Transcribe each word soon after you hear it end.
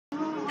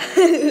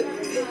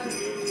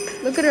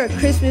Look at our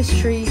Christmas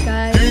tree,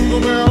 guys. Jingle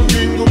bell rock.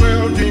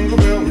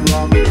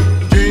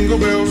 Jingle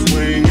bells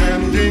swing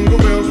and jingle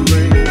bells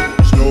ring.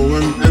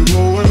 Snowing and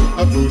blowing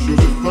up bushels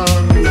of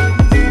fun.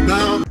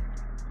 Now,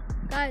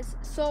 guys,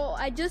 so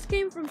I just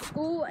came from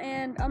school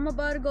and I'm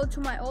about to go to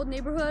my old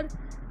neighborhood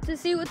to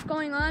see what's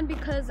going on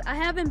because I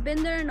haven't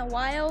been there in a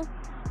while.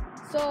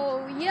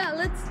 So yeah,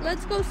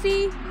 let's go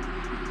see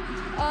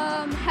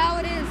how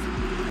it is.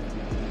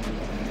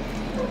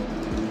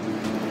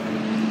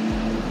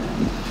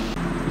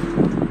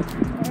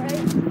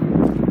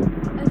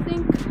 I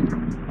think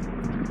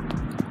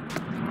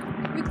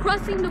we're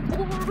crossing the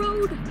Bull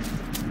Road.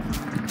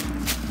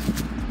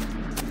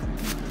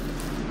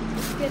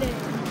 Let's get it.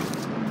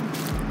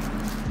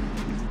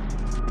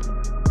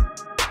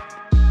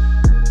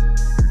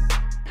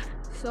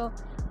 So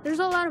there's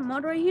a lot of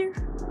mud right here,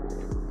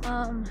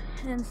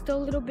 and still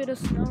a little bit of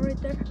snow right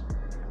there,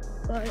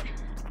 but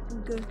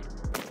I'm good.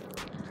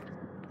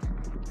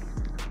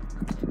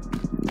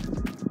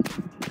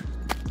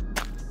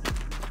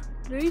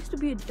 There used to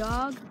be a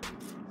dog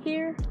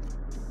here.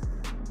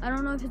 I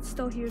don't know if it's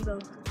still here though.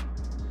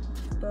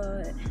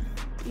 But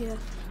yeah.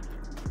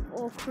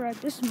 Oh crap,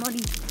 this is muddy.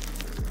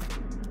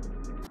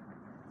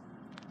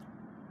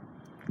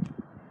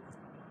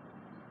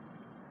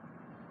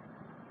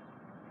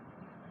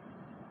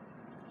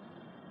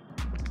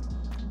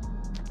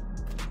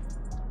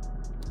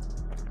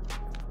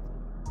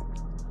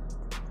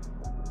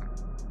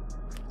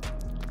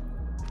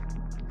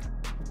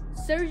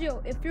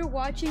 Sergio, if you're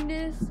watching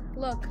this,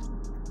 look.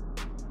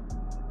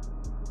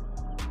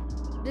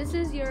 This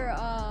is your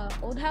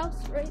old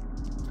house, right?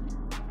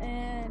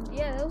 And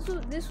yeah,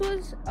 this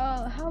was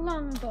how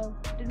long ago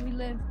did we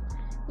live?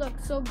 Look,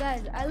 so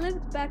guys, I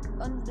lived back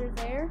under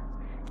there,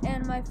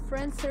 and my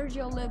friend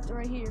Sergio lived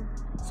right here.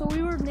 So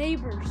we were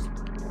neighbors,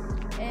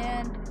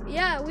 and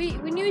yeah, we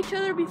knew each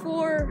other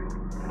before,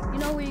 you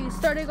know, we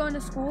started going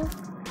to school.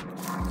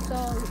 So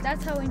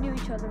that's how we knew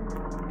each other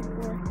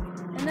before.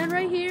 And then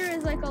right here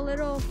is like a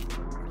little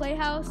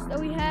playhouse that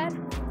we had.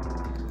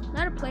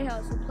 Not a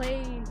playhouse, a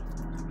play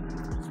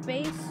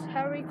space,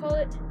 however you call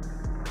it.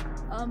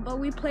 But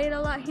we played a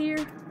lot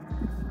here.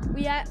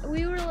 We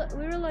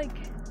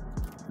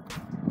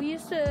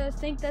used to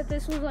think that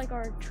this was like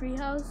our tree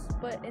house,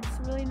 but it's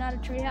really not a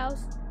tree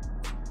house.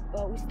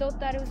 But we still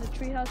thought it was a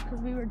tree house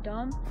because we were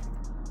dumb.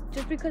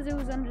 Just because it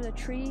was under the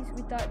trees,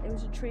 we thought it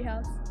was a tree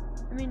house.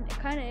 I mean, it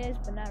kind of is,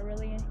 but not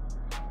really.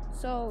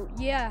 So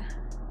yeah,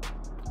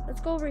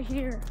 let's go over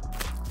here.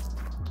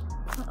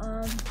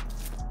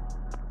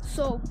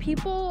 So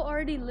people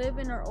already live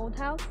in our old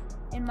house.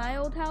 In my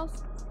old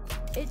house,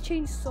 it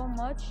changed so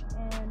much,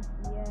 and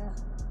yeah.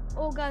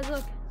 Oh guys,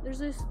 look, there's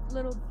this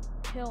little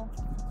hill.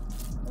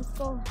 Let's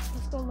go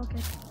look at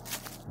it.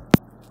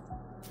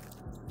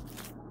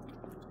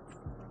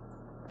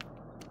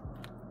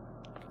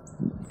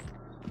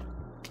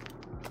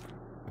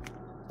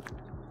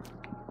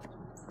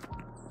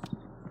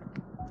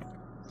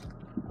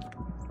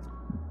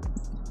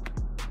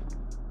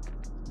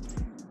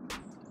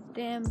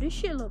 Damn, this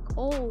shit look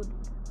old.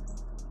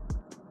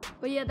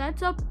 But yeah,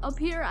 that's up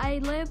here I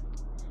lived,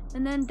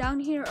 and then down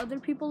here other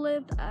people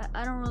lived.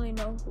 I don't really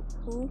know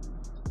who,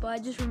 but I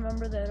just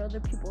remember that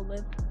other people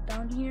lived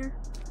down here.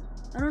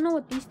 I don't know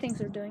what these things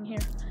are doing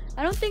here.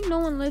 I don't think no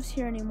one lives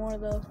here anymore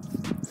though.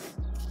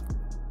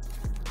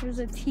 There's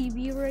a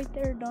TV right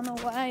there. Don't know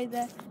why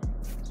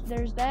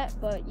there's that,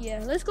 but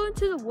yeah, let's go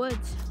into the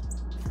woods.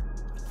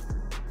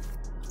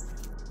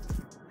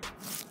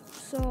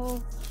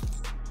 So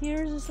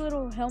here's this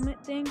little helmet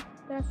thing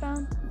that I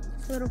found.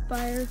 This little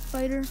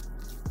firefighter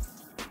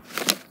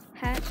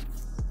hat.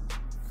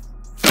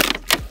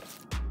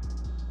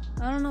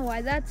 I don't know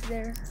why that's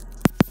there.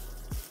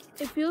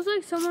 It feels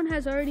like someone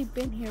has already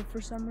been here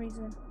for some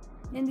reason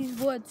in these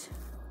woods.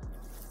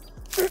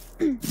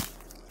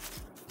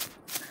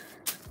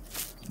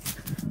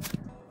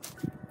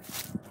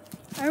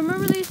 I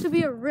remember there used to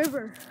be a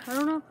river. I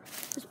don't know.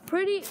 It's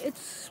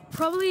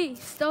probably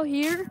still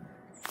here,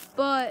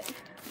 but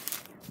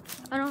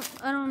I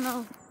don't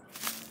know.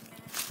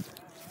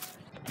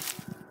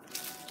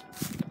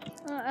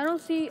 I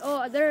don't see.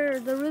 Oh, there.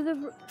 The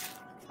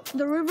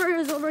river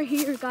is over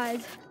here,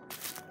 guys.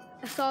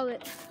 I saw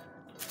it.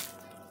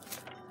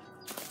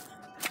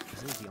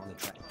 This is the only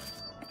track.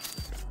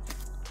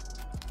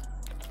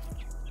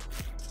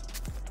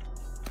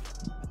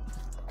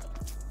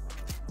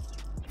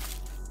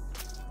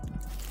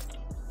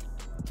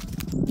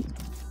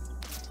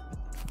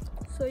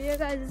 So yeah,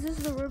 guys, this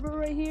is the river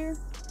right here.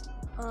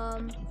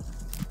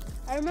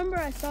 I remember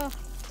I saw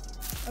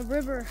a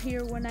river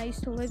here when I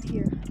used to live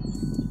here.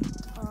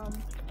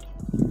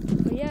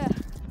 But yeah,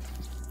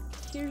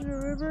 here's the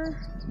river.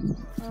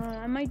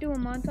 I might do a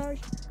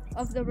montage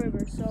of the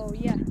river. So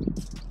yeah,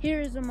 here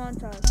is a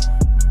montage.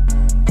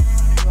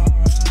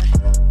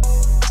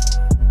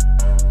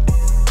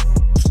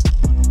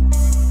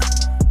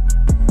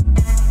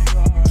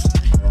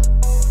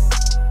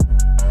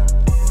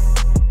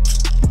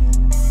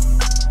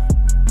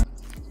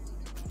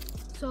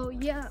 So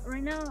yeah,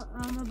 right now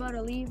I'm about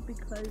to leave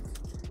because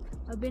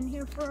I've been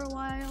here for a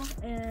while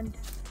and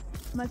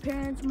my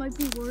parents might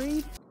be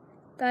worried.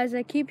 Guys,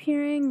 I keep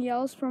hearing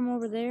yells from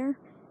over there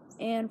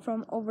and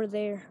from over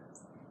there.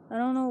 I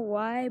don't know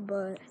why,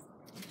 but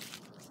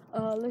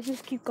let's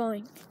just keep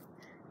going.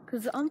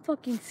 Cause I'm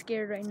fucking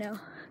scared right now.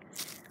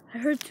 I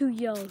heard 2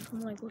 yells.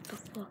 I'm like, what the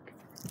fuck?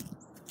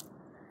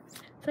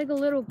 It's like a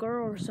little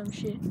girl or some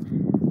shit.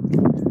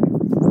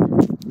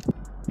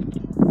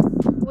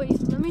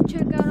 Wait, let me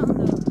check out on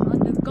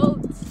the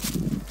goats.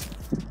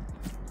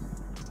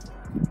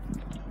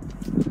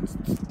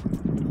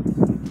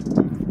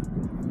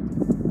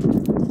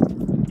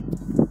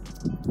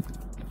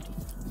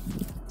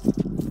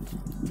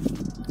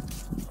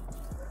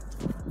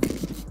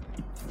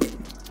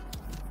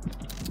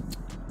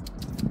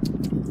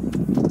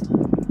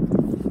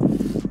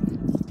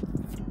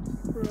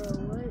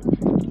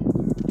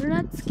 They're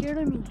not scared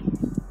of me.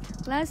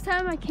 Last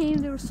time I came,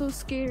 they were so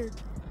scared.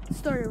 They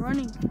started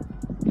running.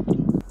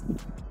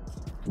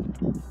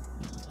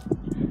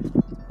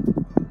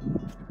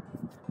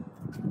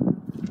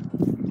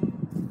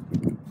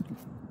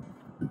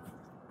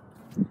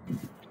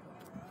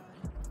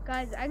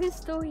 Guys, I can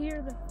still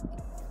hear the...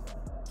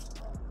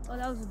 Oh,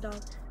 that was a dog.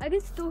 I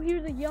can still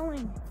hear the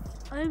yelling.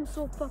 I am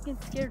so fucking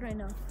scared right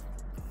now.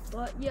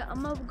 But yeah,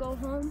 I'm gonna go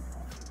home.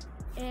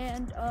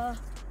 And I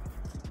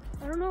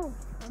don't know.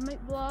 I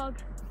might vlog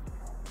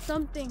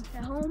something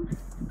at home.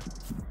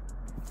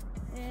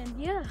 And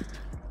yeah.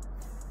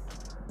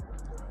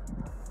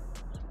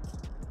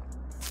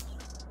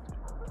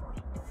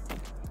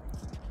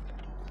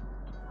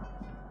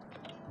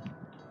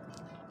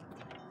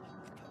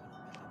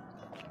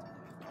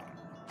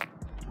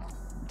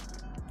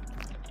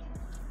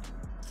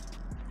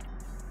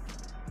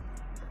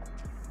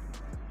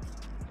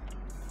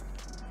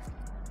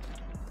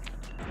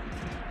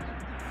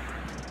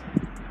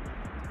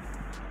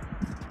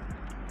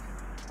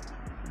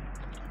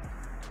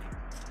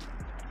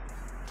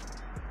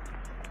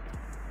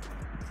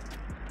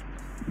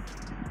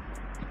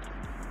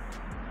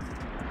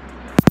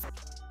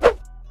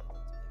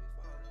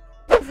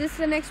 This is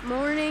the next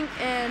morning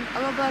and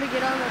I'm about to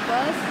get on the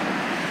bus.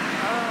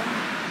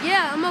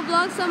 Yeah, I'm gonna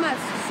vlog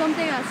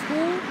something at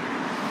school.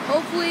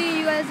 Hopefully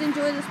you guys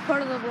enjoy this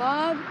part of the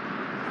vlog.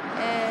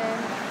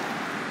 And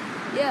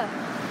yeah,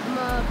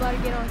 I'm about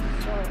to get on.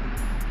 So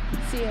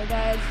see you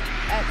guys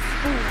at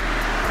school.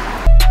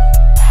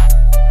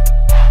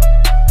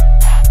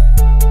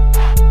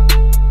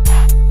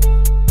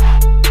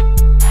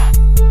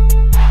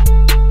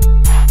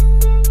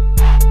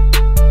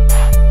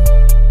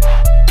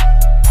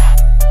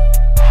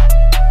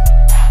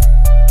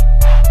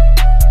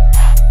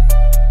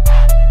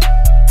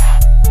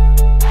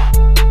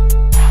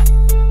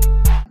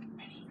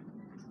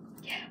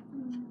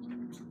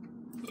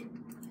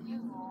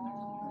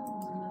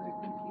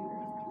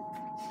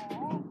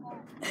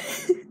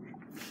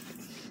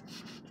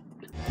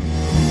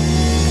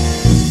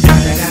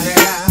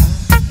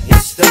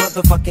 The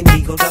motherfucking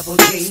Eagle Double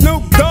G.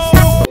 Snoop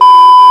Dogg.